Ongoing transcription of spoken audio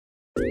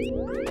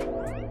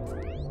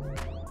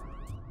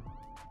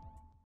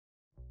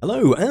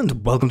Hello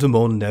and welcome to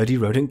more nerdy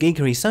rodent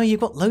geekery. So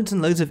you've got loads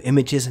and loads of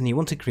images and you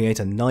want to create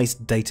a nice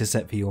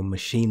dataset for your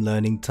machine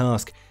learning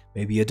task.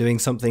 Maybe you're doing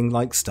something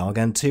like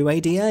Stargan 2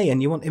 ADA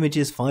and you want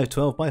images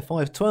 512 by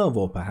 512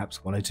 or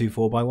perhaps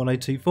 1024 by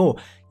 1024.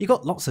 You've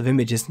got lots of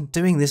images and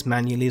doing this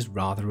manually is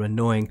rather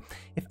annoying.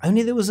 If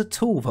only there was a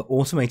tool for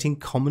automating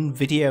common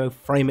video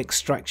frame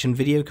extraction,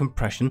 video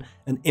compression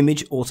and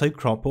image auto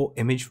crop or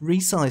image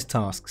resize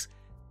tasks.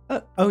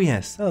 Oh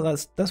yes,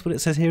 that's what it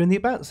says here in the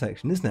about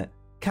section, isn't it?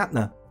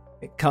 Katna.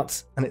 It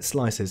cuts and it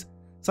slices.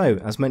 So,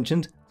 as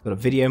mentioned, it's got a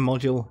video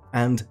module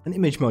and an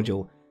image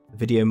module. The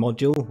video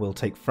module will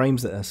take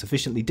frames that are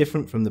sufficiently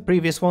different from the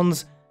previous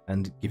ones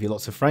and give you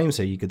lots of frames.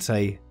 So you could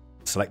say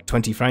select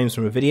 20 frames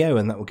from a video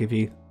and that will give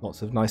you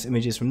lots of nice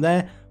images from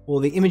there.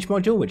 Or the image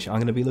module, which I'm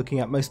going to be looking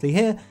at mostly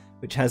here,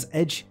 which has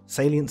edge,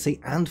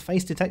 saliency and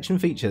face detection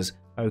features.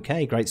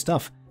 Okay, great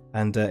stuff.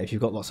 And if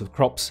you've got lots of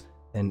crops,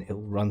 then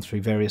it'll run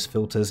through various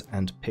filters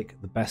and pick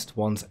the best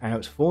ones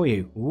out for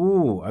you.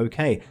 Ooh,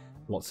 okay.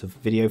 Lots of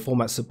video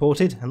formats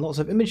supported and lots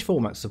of image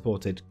formats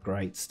supported.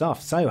 Great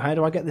stuff. So how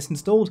do I get this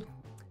installed?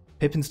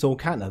 Pip install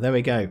Katna. There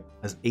we go.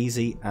 As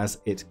easy as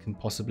it can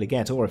possibly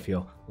get. Or if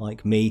you're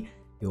like me,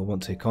 you'll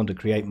want to conda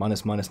create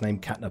 --name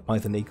Katna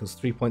Python equals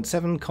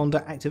 3.7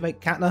 conda activate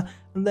Katna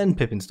and then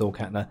pip install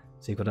Katna.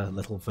 So you've got a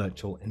little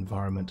virtual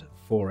environment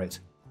for it.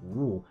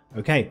 Ooh,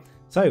 okay.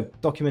 So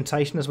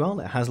documentation as well.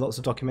 It has lots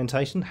of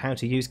documentation. How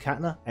to use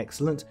Katna.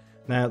 Excellent.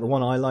 Now the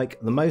one I like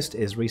the most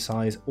is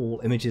resize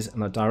all images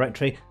in a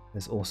directory.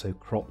 There's also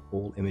crop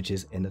all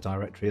images in a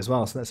directory as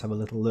well. So let's have a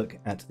little look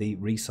at the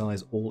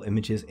resize all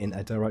images in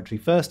a directory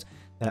first.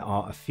 There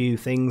are a few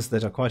things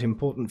that are quite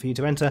important for you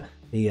to enter.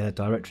 The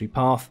directory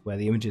path where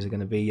the images are going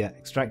to be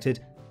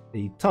extracted,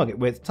 the target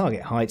width,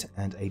 target height,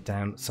 and a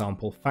down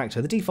sample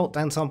factor. The default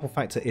down sample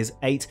factor is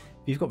 8. If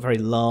you've got very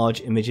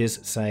large images,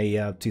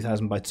 say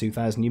 2000 by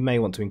 2000, you may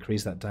want to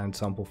increase that down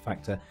sample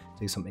factor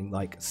to something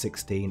like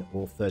 16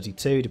 or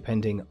 32,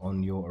 depending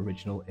on your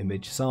original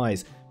image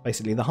size.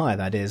 Basically, the higher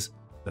that is,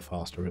 the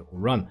faster it will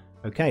run.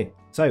 Okay,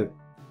 so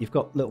you've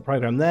got a little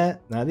program there.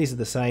 Now these are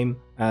the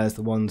same as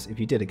the ones, if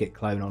you did a git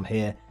clone on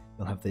here,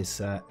 you'll have this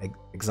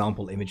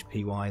example image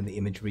py and the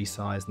image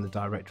resize in the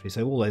directory.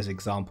 So all those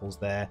examples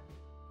there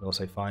you'll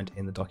also find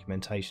in the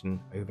documentation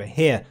over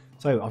here.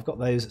 So I've got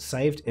those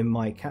saved in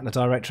my Katna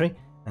directory,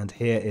 and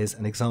here is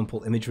an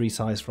example image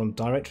resize from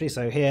directory.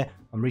 So here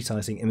I'm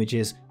resizing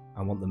images.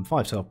 I want them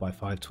 512 by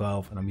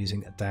 512 and I'm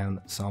using a down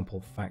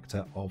sample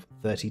factor of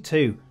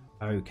 32.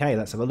 Okay,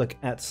 let's have a look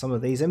at some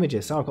of these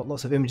images. So I've got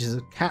lots of images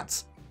of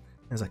cats.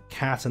 There's a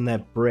cat and their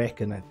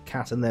brick, and a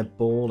cat and their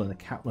ball, and a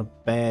cat on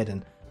a bed,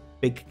 and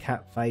big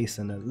cat face,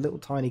 and a little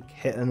tiny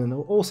kitten, and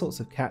all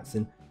sorts of cats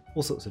in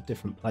all sorts of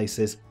different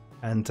places.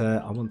 And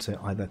I want to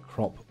either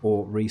crop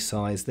or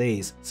resize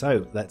these.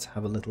 So let's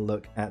have a little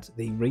look at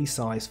the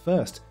resize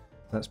first.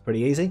 That's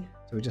pretty easy.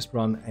 So we just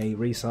run a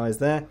resize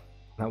there.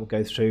 That will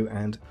go through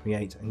and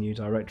create a new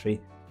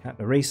directory,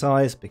 Katna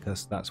resize,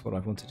 because that's what I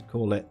wanted to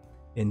call it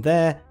in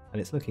there. And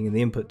it's looking in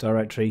the input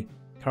directory,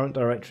 current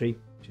directory,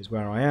 which is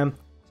where I am.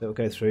 So it'll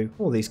go through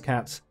all these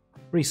cats,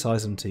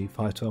 resize them to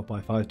 512 by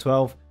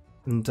 512,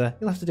 and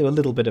you'll have to do a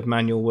little bit of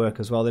manual work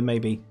as well. There may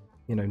be,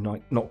 you know,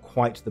 not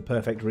quite the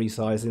perfect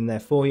resize in there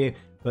for you,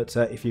 but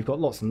if you've got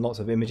lots and lots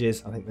of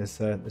images, I think there's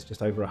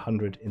just over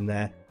 100 in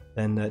there,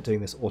 then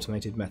doing this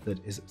automated method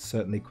is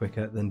certainly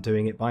quicker than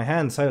doing it by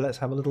hand. So let's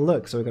have a little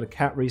look. So we've got a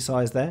cat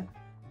resize there,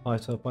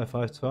 512 by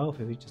 512.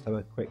 If we just have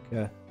a quick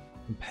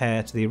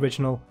compare to the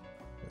original.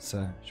 Let's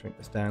shrink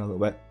this down a little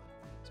bit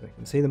so we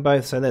can see them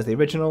both. So there's the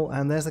original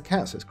and there's the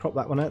cat. So it's cropped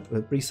that one out,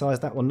 resized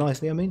that one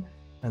nicely, I mean.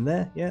 And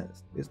there, yeah,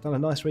 it's done a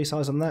nice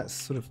resize on that.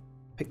 Sort of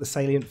pick the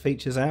salient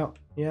features out.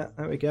 Yeah,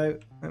 there we go.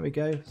 There we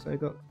go. So we've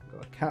got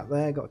a cat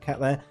there, got a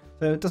cat there.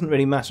 So it doesn't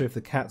really matter if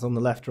the cat's on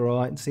the left or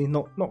right. See,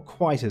 not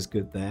quite as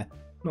good there.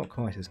 Not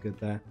quite as good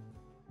there.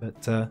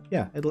 But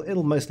yeah,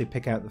 it'll mostly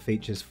pick out the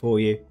features for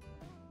you.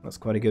 That's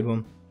quite a good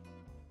one.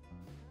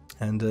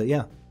 And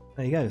yeah,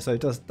 there you go. So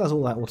it does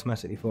all that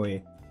automatically for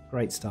you.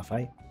 Great stuff,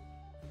 eh?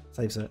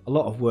 Saves a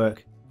lot of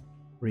work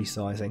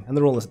resizing, and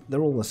they're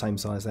all the same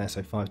size there.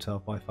 So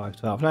 512 by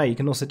 512. Now you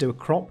can also do a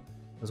crop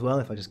as well.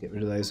 If I just get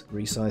rid of those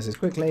resizes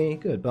quickly,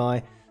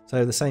 goodbye.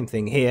 So the same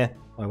thing here.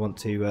 I want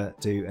to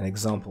do an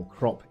example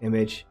crop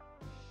image.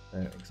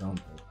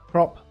 Example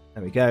crop.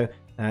 There we go.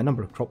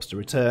 Number of crops to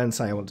return.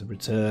 Say I want to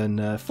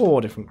return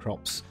 4 different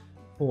crops.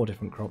 4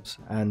 different crops,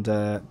 and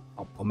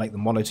I'll make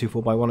them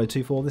 1024 by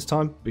 1024 this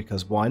time,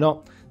 because why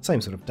not? Same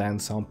sort of down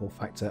sample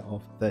factor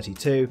of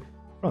 32.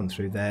 Run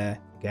through there.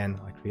 Again,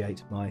 I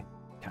create my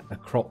Katna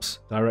crops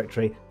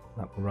directory.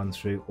 That will run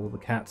through all the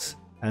cats,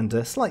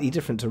 and slightly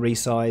different to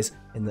resize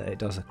in that it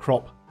does a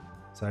crop.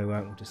 So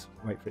we'll just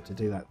wait for it to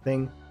do that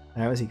thing.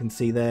 Now, as you can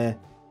see there,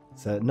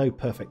 it's no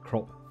perfect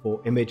crop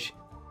for image.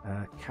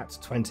 Cat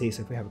 20.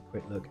 So if we have a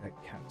quick look at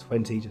cat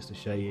 20, just to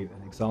show you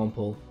an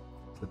example.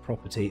 The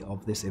property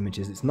of this image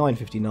is it's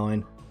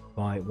 959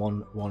 by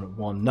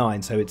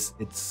 1119. So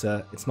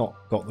it's not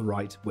got the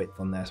right width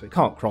on there, so it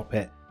can't crop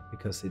it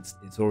because it's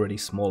already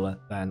smaller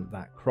than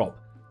that crop.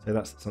 So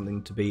that's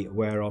something to be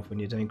aware of when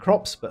you're doing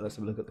crops. But let's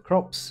have a look at the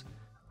crops,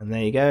 and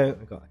there you go.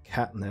 We've got a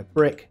cat and a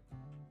brick,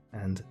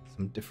 and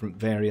some different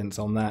variants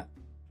on that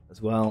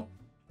as well.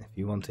 If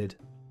you wanted,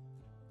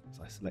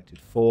 so I selected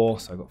 4,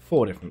 so I've got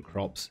 4 different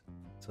crops.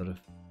 Sort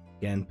of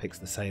again picks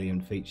the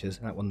salient features.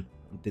 That one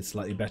did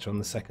slightly better on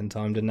the second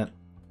time, didn't it?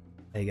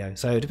 There you go.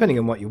 So depending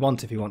on what you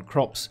want, if you want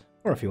crops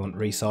or if you want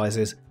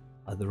resizes,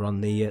 either run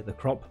the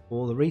crop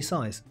or the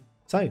resize.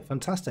 So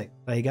fantastic.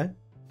 There you go.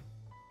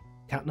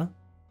 Katna.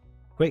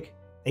 Quick,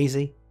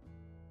 easy.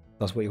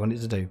 That's what you want it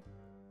to do.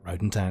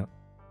 Rodent out.